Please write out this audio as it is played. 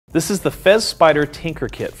This is the FEZ Spider Tinker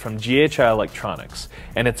Kit from GHI Electronics,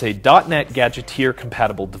 and it's a .NET Gadgeteer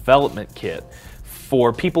compatible development kit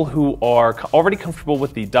for people who are already comfortable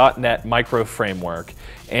with the .NET micro framework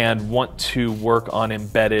and want to work on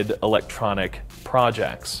embedded electronic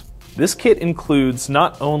projects. This kit includes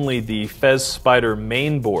not only the FEZ Spider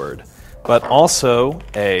mainboard, but also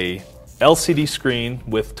a LCD screen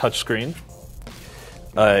with touchscreen,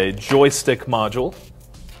 a joystick module,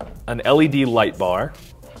 an LED light bar,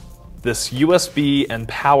 this USB and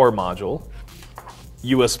power module,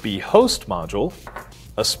 USB host module,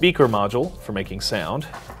 a speaker module for making sound,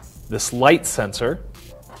 this light sensor,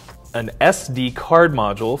 an SD card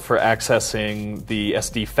module for accessing the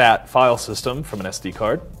SD FAT file system from an SD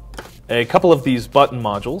card, a couple of these button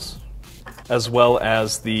modules, as well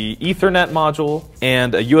as the Ethernet module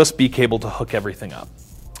and a USB cable to hook everything up.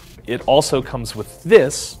 It also comes with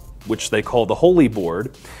this, which they call the Holy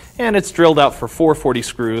Board, and it's drilled out for 440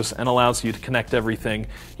 screws and allows you to connect everything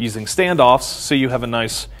using standoffs so you have a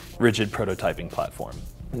nice rigid prototyping platform.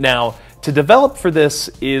 Now, to develop for this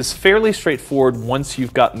is fairly straightforward once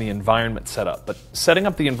you've gotten the environment set up, but setting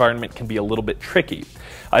up the environment can be a little bit tricky.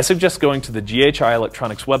 I suggest going to the GHI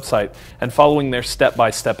Electronics website and following their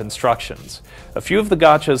step-by-step instructions. A few of the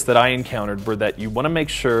gotchas that I encountered were that you want to make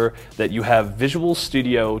sure that you have Visual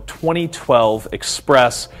Studio 2012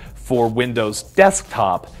 Express for Windows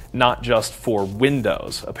Desktop, not just for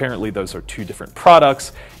Windows. Apparently those are two different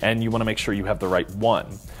products, and you want to make sure you have the right one.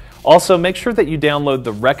 Also, make sure that you download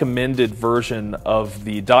the recommended version of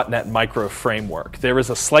the .NET Micro framework. There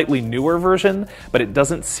is a slightly newer version, but it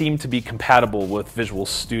doesn't seem to be compatible with Visual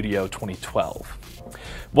Studio 2012.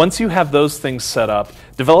 Once you have those things set up,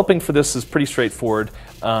 developing for this is pretty straightforward,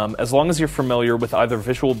 as long as you're familiar with either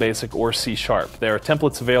Visual Basic or C#. There are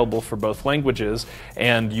templates available for both languages,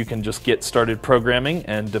 and you can just get started programming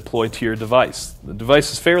and deploy to your device. The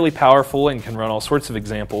device is fairly powerful and can run all sorts of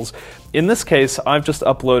examples. In this case, I've just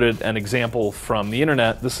uploaded an example from the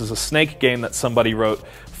internet. This is a Snake game that somebody wrote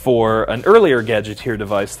for an earlier Gadgeteer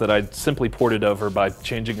device that I simply ported over by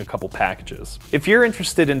changing a couple packages. If you're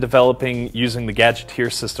interested in developing using the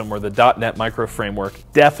Gadgeteer system or the .NET Micro framework,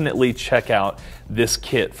 definitely check out this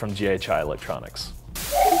kit from GHI Electronics.